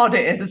how hard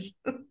it is.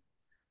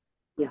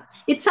 Yeah,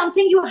 it's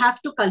something you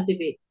have to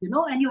cultivate,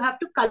 and you have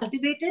to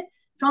cultivate it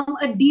from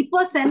a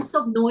deeper sense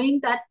of knowing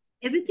that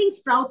everything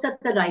sprouts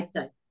at the right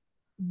time.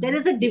 There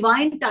is a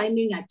divine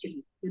timing,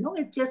 actually.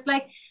 It's just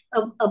like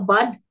a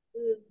bud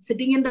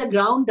sitting in the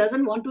ground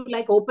doesn't want to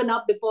like open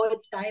up before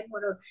its time,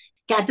 or a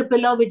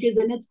caterpillar which is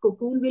in its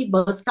cocoon will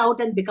burst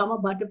out and become a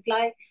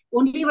butterfly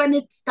only when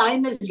its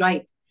time is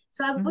right.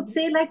 So I would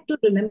say, like, to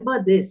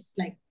remember this,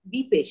 like,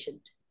 be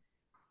patient,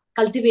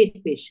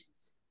 cultivate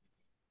patience.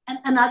 And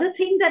another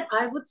thing that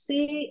I would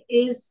say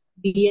is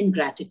be in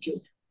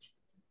gratitude.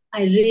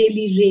 I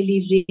really,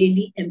 really,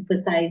 really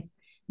emphasize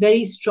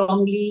very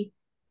strongly,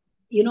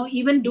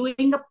 even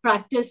doing a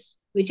practice,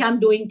 which I'm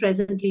doing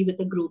presently with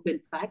a group,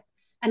 in fact.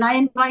 And I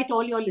invite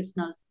all your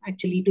listeners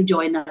actually to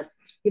join us.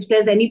 If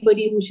there's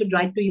anybody who should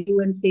write to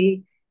you and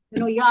say,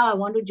 yeah, I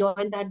want to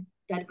join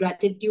that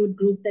gratitude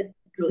group that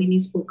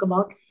Rohini spoke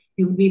about,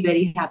 we would be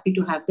very happy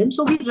to have them.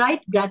 So we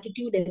write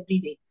gratitude every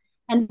day.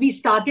 And we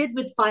started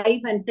with 5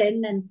 and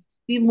 10, and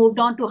we moved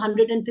on to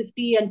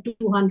 150 and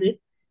 200.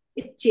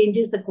 It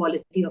changes the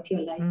quality of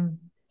your life.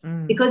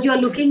 Because you're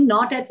looking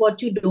not at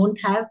what you don't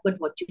have, but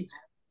what you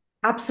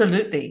have.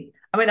 Absolutely.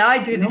 I mean,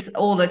 I do this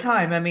all the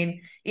time. I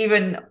mean,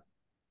 even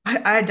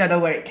I don't know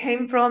where it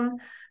came from,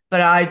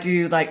 but I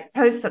do like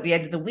posts at the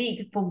end of the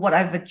week for what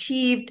I've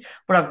achieved,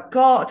 what I've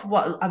got,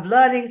 what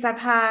learnings I've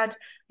had.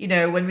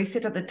 When we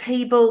sit at the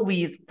table,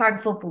 we're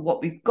thankful for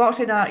what we've got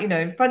in our,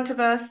 in front of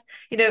us.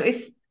 It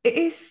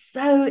is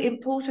so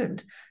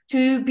important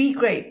to be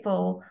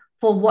grateful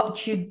for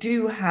what you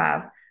do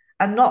have,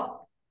 and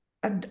not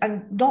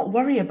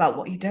worry about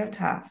what you don't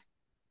have.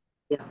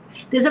 Yeah.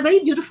 There's a very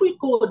beautiful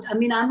quote. I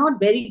mean, I'm not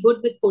very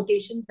good with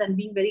quotations and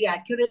being very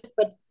accurate,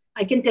 but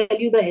I can tell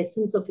you the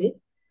essence of it.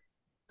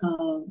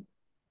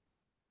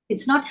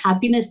 It's not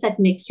happiness that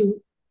makes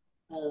you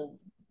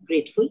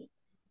grateful.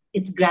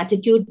 It's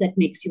gratitude that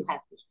makes you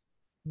happy.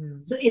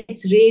 So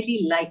it's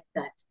really like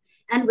that.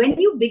 And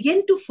when you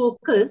begin to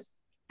focus,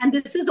 and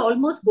this is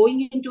almost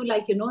going into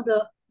like,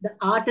 the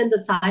art and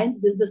the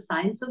science, this is the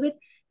science of it.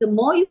 The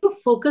more you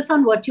focus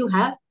on what you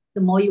have,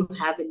 the more you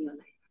have in your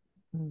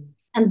life.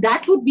 And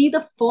that would be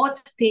the fourth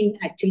thing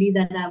actually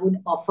that I would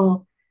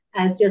offer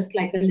as just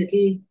like a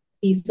little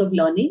piece of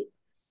learning,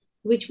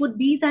 which would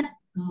be that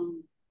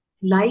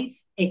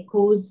life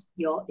echoes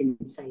your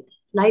inside.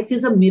 Life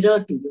is a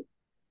mirror to you.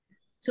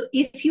 So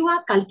if you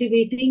are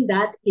cultivating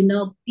that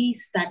inner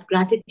peace, that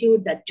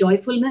gratitude, that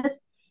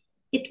joyfulness,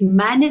 it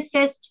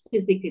manifests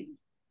physically.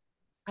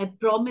 I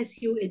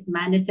promise you, it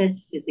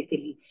manifests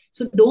physically.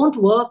 So don't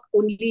work,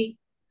 only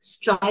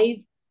strive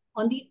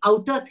on the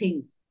outer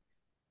things.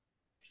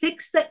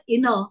 Fix the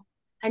inner,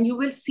 and you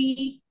will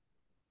see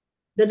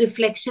the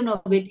reflection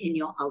of it in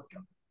your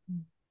outer.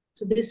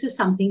 So this is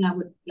something I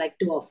would like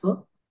to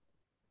offer.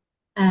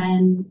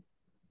 And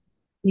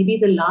maybe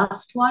the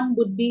last one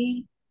would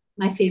be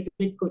my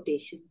favorite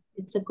quotation.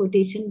 It's a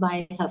quotation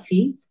by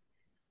Hafiz,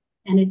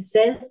 and it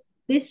says,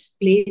 "This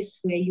place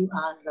where you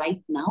are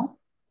right now,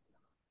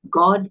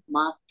 God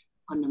marked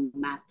on a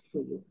map for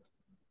you."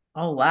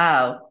 Oh,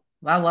 wow.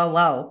 Wow, wow,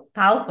 wow.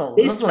 Powerful.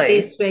 This Lovely.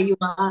 place where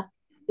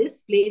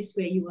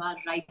you are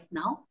right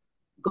now,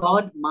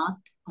 God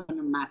marked on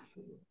a map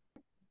for you.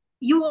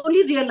 You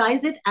only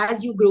realize it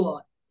as you grow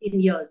on in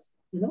years,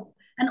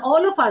 And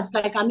all of us,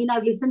 like, I mean,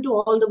 I've listened to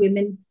all the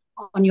women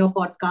on your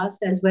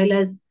podcast as well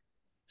as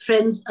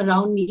friends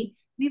around me.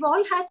 We've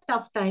all had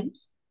tough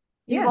times.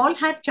 We've all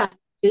had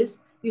challenges.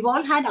 We've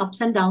all had ups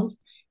and downs.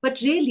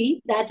 But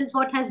really, that is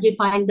what has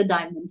refined the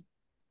diamond.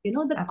 The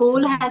Absolutely.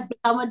 Coal has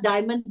become a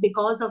diamond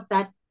because of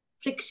that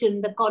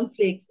friction, the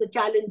conflicts, the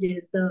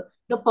challenges,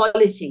 the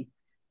polishing.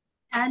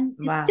 And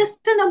It's just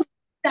an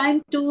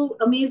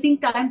amazing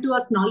time to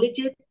acknowledge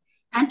it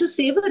and to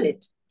savor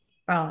it.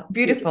 Oh,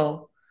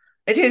 beautiful.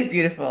 It is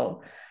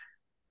beautiful.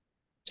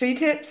 3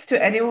 tips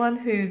to anyone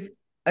who's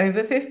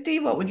over 50.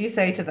 What would you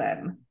say to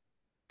them?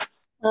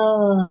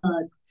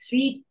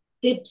 3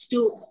 tips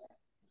to,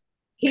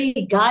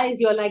 hey guys,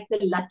 you're like the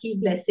lucky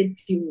blessed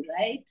few,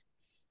 right?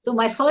 So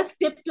my first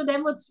tip to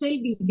them would still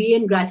be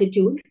in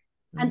gratitude,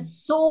 and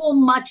so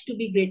much to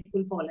be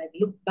grateful for. Like,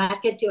 look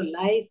back at your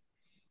life,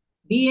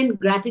 be in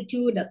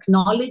gratitude,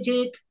 acknowledge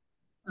it,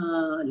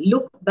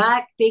 look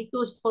back, take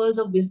those pearls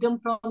of wisdom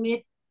from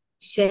it,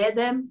 share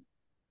them.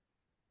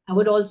 I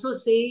would also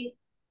say,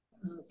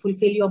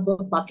 fulfill your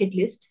bucket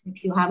list.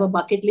 If you have a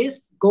bucket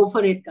list, go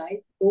for it, guys.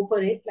 Go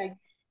for it. Like,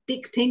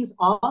 tick things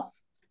off.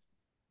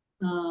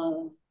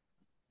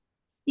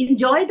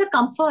 Enjoy the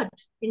comfort,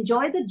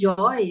 enjoy the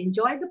joy,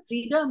 enjoy the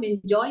freedom,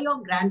 enjoy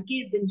your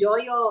grandkids,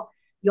 enjoy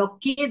your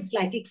kids.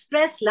 Like,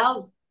 express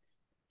love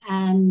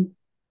and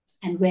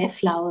wear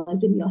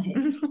flowers in your hair.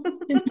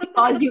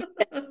 Because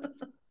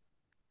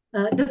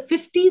the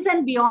 50s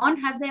and beyond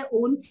have their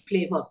own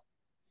flavor.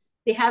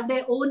 They have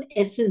their own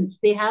essence.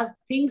 They have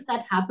things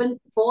that happen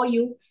for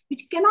you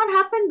which cannot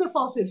happen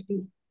before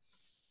 50.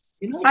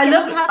 I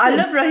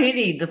love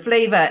Rohini, the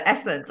flavor,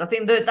 essence. I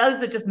think that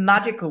those are just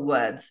magical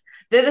words.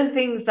 They're the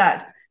things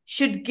that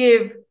should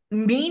give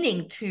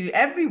meaning to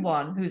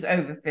everyone who's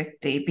over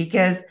 50,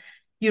 because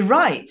you're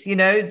right.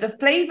 The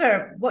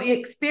flavor, what you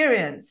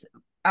experience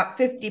at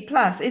 50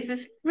 plus is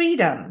this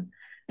freedom,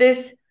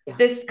 this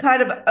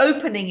kind of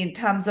opening in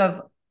terms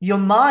of your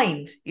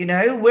mind.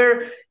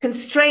 We're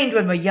constrained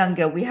when we're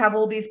younger. We have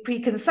all these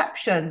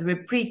preconceptions.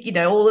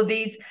 All of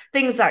these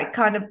things that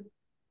kind of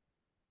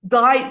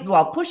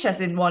push us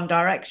in one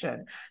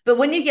direction. But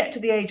when you get to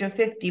the age of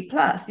 50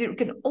 plus, you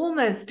can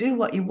almost do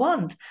what you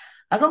want,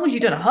 as long as you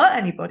don't hurt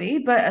anybody,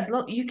 but as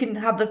long you can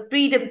have the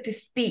freedom to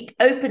speak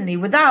openly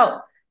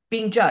without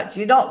being judged.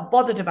 You're not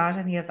bothered about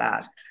any of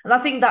that. And I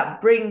think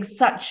that brings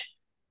such,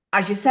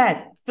 as you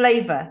said,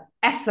 flavor,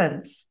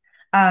 essence,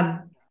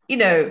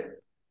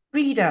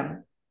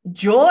 freedom,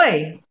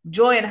 joy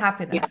and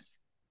happiness.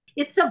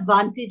 It's a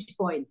vantage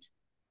point.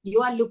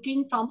 You are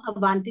looking from a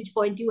vantage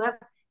point. You have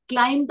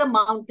climbed the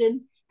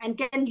mountain and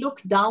can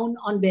look down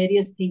on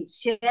various things,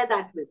 share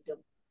that wisdom.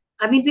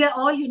 I mean, we are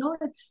all,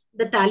 it's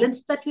the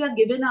talents that we are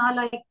given are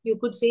like, you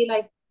could say,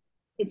 like,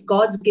 it's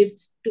God's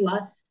gift to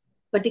us,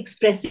 but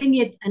expressing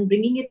it and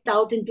bringing it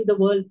out into the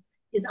world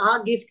is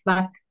our gift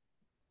back.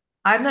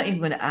 I'm not even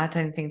going to add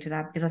anything to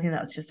that, because I think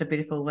that's just a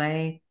beautiful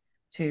way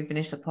to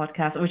finish the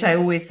podcast, which I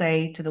always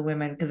say to the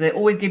women, because they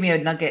always give me a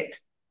nugget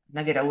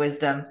of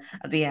wisdom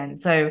at the end.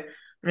 So,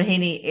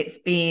 Rohini, it's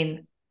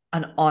been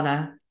an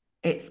honor.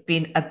 It's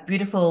been a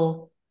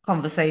beautiful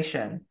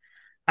conversation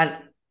and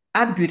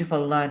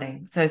beautiful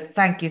learning. So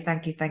thank you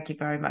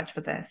very much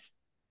for this.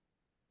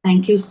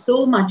 Thank you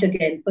so much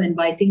again for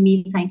inviting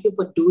me. Thank you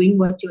for doing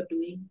what you're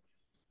doing.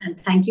 And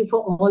thank you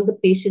for all the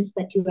patience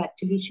that you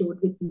actually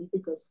showed with me,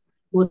 because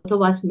both of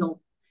us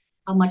know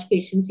how much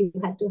patience you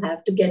had to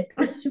have to get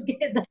us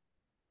together.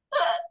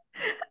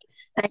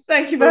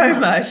 Thank you very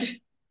much.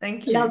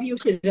 Thank you. Love you,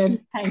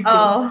 Kiran. Thank you.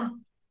 Oh,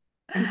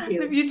 thank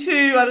you. Love you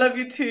too. I love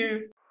you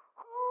too.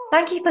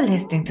 Thank you for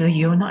listening to the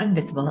You're Not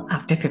Invisible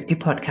After 50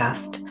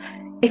 podcast.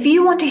 If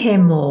you want to hear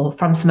more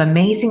from some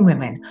amazing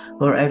women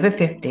who are over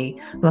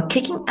 50, who are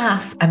kicking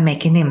ass and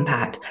making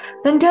impact,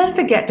 then don't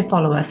forget to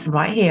follow us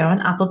right here on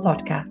Apple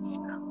Podcasts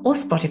or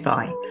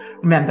Spotify.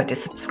 Remember to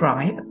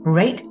subscribe,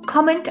 rate,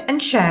 comment,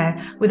 and share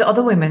with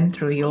other women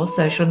through your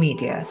social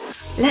media.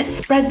 Let's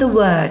spread the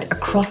word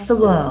across the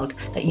world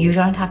that you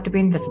don't have to be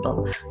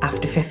invisible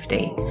after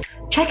 50.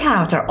 Check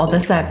out our other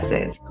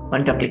services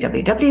on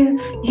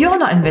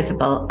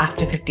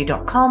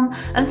www.you'renotinvisibleafter50.com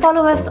and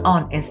follow us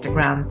on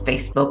Instagram,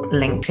 Facebook,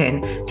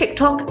 LinkedIn,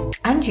 TikTok,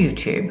 and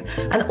YouTube.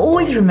 And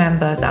always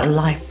remember that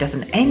life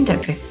doesn't end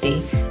at 50.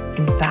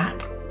 In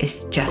fact,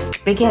 it's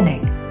just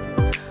beginning.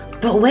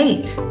 But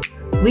wait,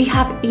 we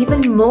have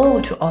even more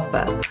to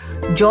offer.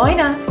 Join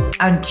us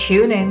and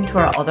tune in to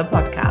our other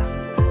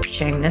podcast,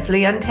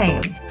 Shamelessly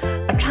Untamed,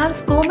 a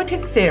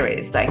transformative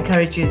series that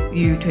encourages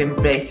you to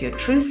embrace your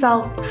true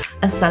self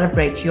and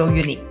celebrate your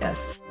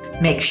uniqueness.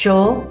 Make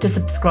sure to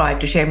subscribe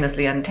to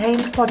Shamelessly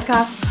Untamed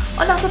podcast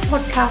on Apple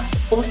Podcasts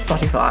or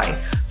Spotify.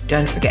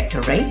 Don't forget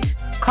to rate,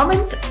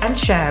 comment, and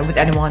share with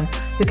anyone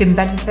who can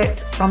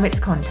benefit from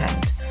its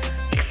content.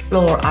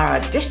 Explore our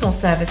additional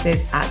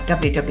services at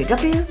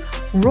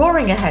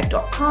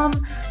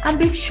www.roaringahead.com and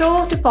be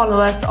sure to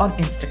follow us on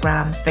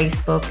Instagram,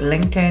 Facebook,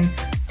 LinkedIn,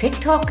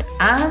 TikTok,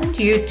 and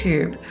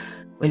YouTube.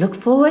 We look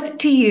forward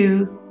to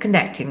you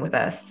connecting with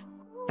us.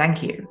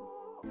 Thank you.